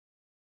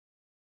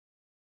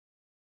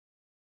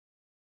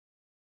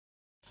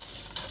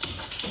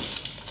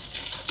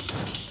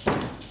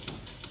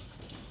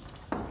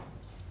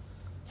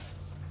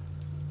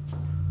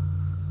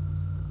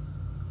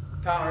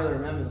Can't really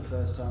remember the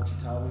first time she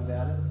told me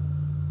about it.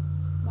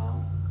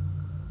 Mum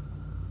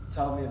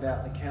told me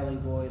about the Kelly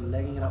boy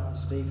legging it up the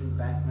steep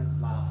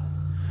embankment laughing.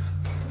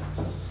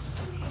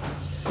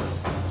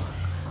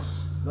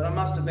 But I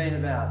must have been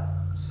about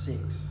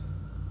 6.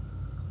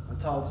 I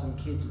told some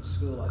kids at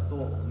school I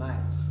thought were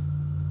mates.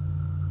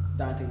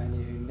 Don't think they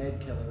knew who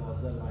Ned Kelly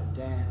was, let alone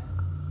Dan.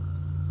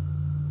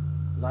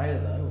 Later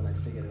though, when they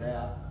figured it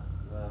out,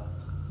 well,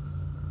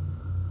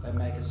 they'd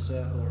make a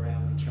circle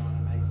around me trying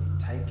to make me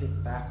take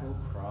it back or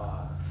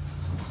cry.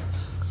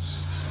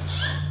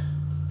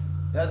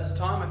 There was this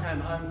time I came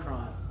home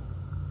crying.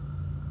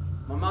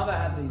 My mother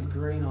had these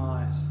green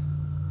eyes.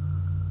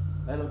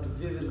 They looked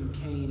vivid and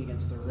keen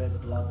against the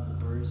red blood and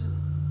the bruising.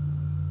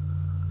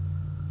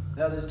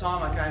 There was this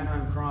time I came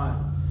home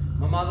crying.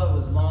 My mother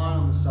was lying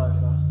on the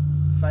sofa,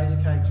 face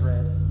caked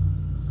red,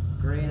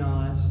 green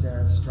eyes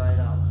staring straight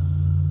up,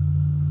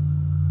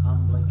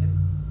 unblinking.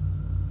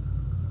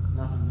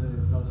 Nothing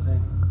moved, not a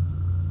thing.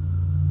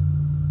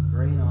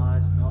 Green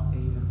eyes, not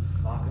even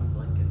fucking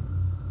blinking.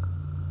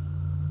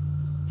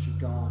 She'd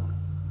gone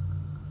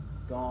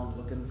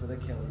looking for the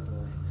Kelly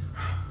boy.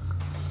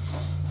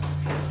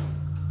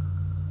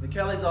 The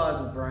Kelly's eyes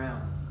were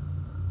brown.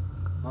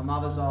 My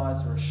mother's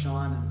eyes were a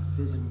shining,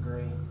 fizzing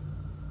green.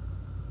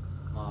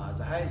 My eyes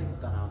are hazel,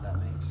 don't know what that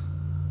means.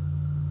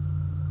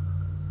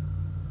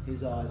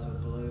 His eyes were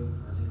blue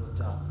as he looked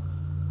up.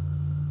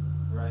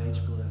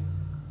 Rage blue.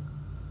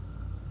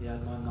 He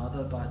had my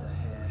mother by the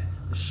hair.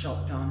 The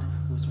shotgun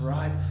was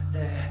right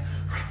there.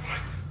 Right